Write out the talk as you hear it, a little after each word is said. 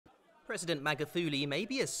President Magufuli may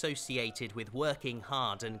be associated with working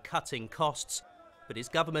hard and cutting costs, but his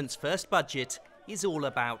government's first budget is all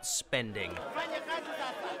about spending.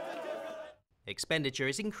 Expenditure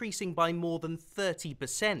is increasing by more than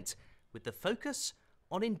 30%, with the focus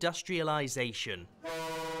on industrialisation.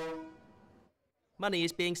 Money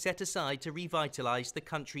is being set aside to revitalise the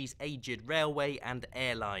country's aged railway and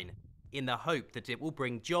airline, in the hope that it will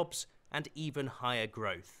bring jobs and even higher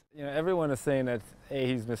growth. You know, everyone is saying that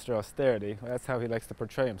he's Mr. Austerity. That's how he likes to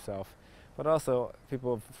portray himself. But also,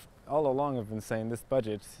 people all along have been saying this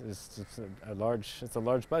budget is a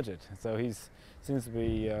large budget. So he seems to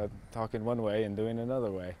be talking one way and doing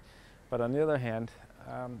another way. But on the other hand,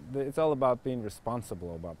 it's all about being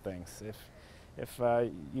responsible about things. If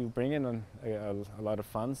you bring in a lot of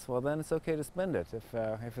funds, well, then it's okay to spend it.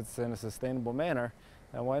 If it's in a sustainable manner,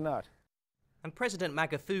 then why not? And President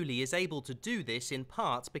Magufuli is able to do this in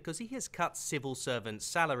part because he has cut civil servants'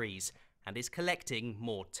 salaries and is collecting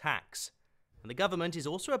more tax. And the government is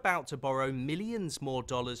also about to borrow millions more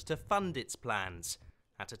dollars to fund its plans,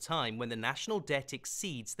 at a time when the national debt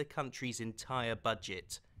exceeds the country's entire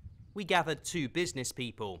budget. We gathered two business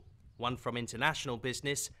people, one from international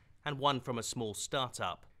business and one from a small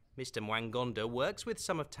startup. Mr. Mwangonda works with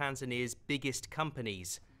some of Tanzania's biggest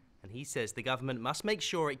companies, and he says the government must make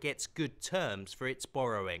sure it gets good terms for its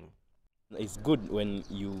borrowing. It's good when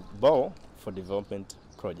you borrow for development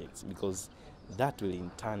projects, because that will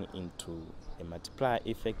in turn into a multiplier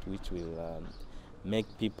effect which will make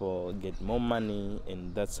people get more money,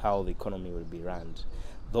 and that's how the economy will be run.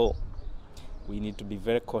 Though we need to be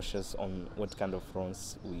very cautious on what kind of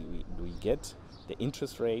loans we get. The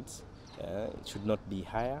interest rates should not be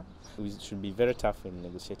higher. We should be very tough in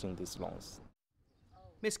negotiating these loans.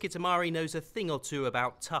 Ms. Kitamari knows a thing or two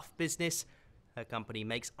about tough business. Her company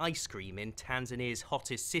makes ice cream in Tanzania's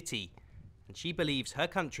hottest city, and she believes her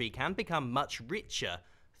country can become much richer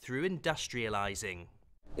through industrialising.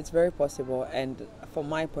 It's very possible, and from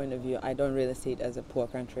my point of view, I don't really see it as a poor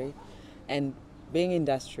country. And being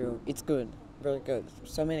industrial, it's good, very good.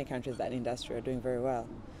 So many countries that are industrial are doing very well.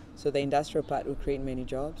 So the industrial part will create many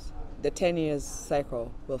jobs. The 10 years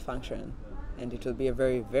cycle will function, and it will be a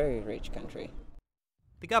very, very rich country.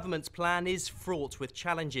 The government's plan is fraught with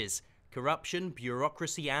challenges. Corruption,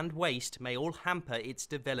 bureaucracy and waste may all hamper its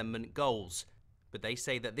development goals. But they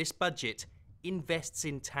say that this budget invests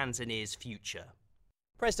in Tanzania's future.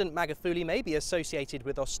 President Magufuli may be associated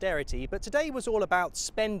with austerity, but today was all about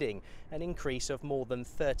spending, an increase of more than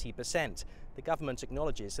 30%. The government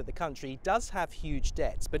acknowledges that the country does have huge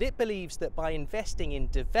debts, but it believes that by investing in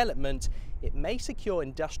development, it may secure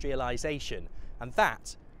industrialisation, and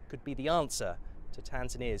that could be the answer to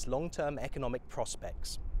Tanzania's long-term economic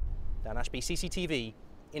prospects. Dan Ashby, CCTV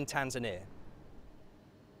in Tanzania.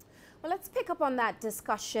 Well, let's pick up on that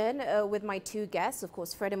discussion with my two guests. Of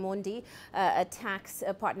course, Fred Amondi, a tax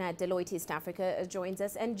partner at Deloitte East Africa, joins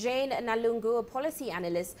us, and Jane Nalungu, a policy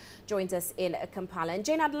analyst, joins us in Kampala. And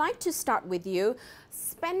Jane, I'd like to start with you.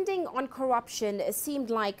 Spending on corruption seemed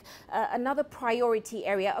like another priority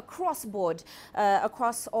area across board,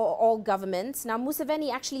 across all governments. Now,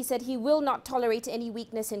 Museveni actually said he will not tolerate any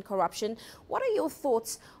weakness in corruption. What are your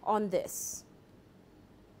thoughts on this?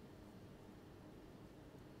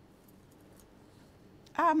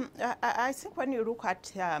 I think when you look at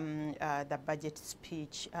the budget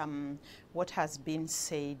speech, what has been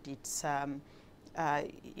said,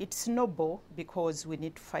 it's noble because we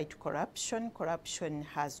need to fight corruption. Corruption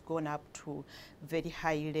has gone up to very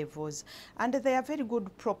high levels, and there are very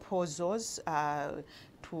good proposals to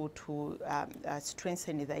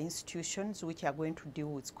strengthen the institutions which are going to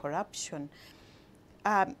deal with corruption.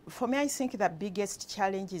 For me, I think the biggest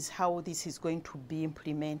challenge is how this is going to be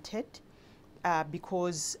implemented.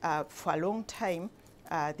 Because for a long time,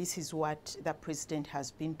 this is what the president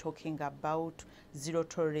has been talking about, zero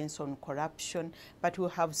tolerance on corruption. But we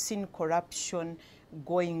have seen corruption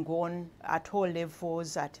going on at all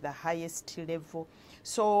levels, at the highest level.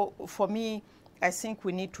 So for me, I think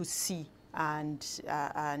we need to see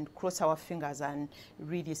and cross our fingers and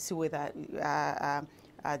really see whether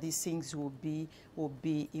these things will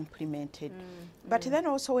be implemented. But then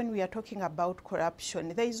also when we are talking about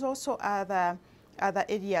corruption, there is also other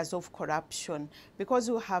areas of corruption,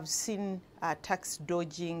 because we have seen tax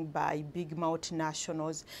dodging by big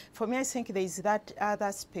multinationals. For me, I think there is that other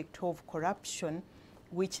aspect of corruption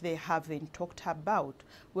which they haven't talked about.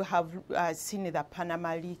 We have seen the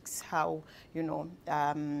Panama leaks, how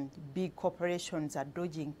big corporations are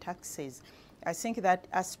dodging taxes. I think that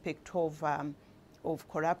aspect of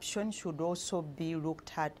corruption should also be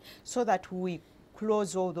looked at so that we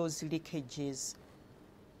close all those leakages.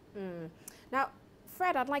 Now,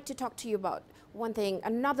 Fred, I'd like to talk to you about one thing,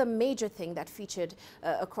 another major thing that featured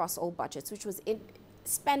across all budgets, which was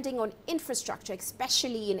spending on infrastructure,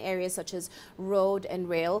 especially in areas such as road and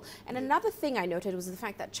rail. And another thing I noted was the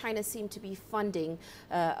fact that China seemed to be funding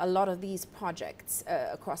a lot of these projects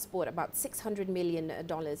across board, about $600 million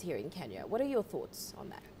here in Kenya. What are your thoughts on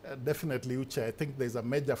that? Definitely, Uche. I think there's a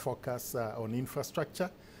major focus on infrastructure.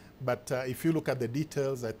 But if you look at the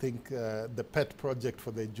details, I think the pet project for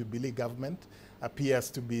the Jubilee government appears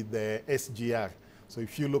to be the SGR. So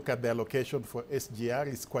if you look at the allocation for SGR,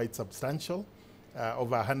 it's quite substantial.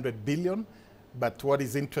 Over 100 billion. But what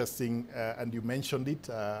is interesting, and you mentioned it,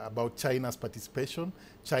 about China's participation,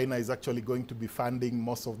 China is actually going to be funding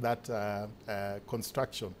most of that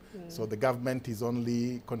construction. So the government is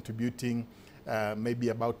only contributing maybe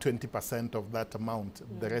about 20% of that amount,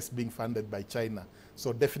 the rest being funded by China.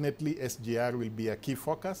 So definitely SGR will be a key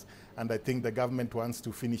focus, and I think the government wants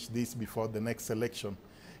to finish this before the next election.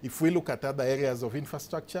 If we look at other areas of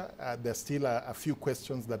infrastructure, there's still a few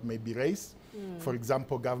questions that may be raised. For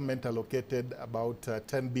example, government allocated about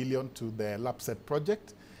 10 billion to the LAPSET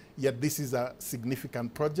project, yet this is a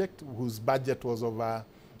significant project whose budget was over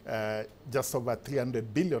just over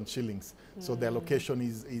 300 billion shillings. So the allocation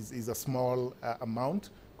is a small amount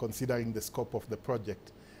considering the scope of the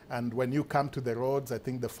project. And when you come to the roads, I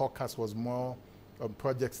think the focus was more on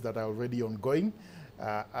projects that are already ongoing.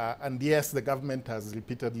 And yes, the government has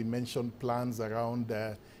repeatedly mentioned plans around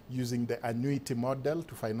using the annuity model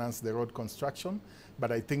to finance the road construction,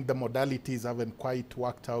 but I think the modalities haven't quite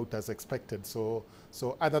worked out as expected. So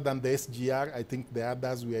other than the SGR, I think the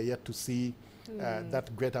others we are yet to see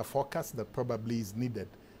that greater focus that probably is needed.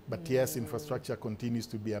 But yes, infrastructure continues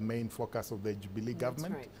to be a main focus of the Jubilee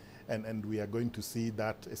government. Right. And we are going to see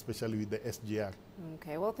that, especially with the SGR.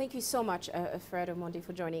 Okay, well, thank you so much, Fred Omondi,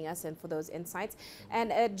 for joining us and for those insights.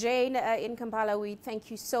 And Jane in Kampala, we thank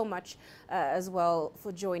you so much as well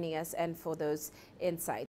for joining us and for those insights.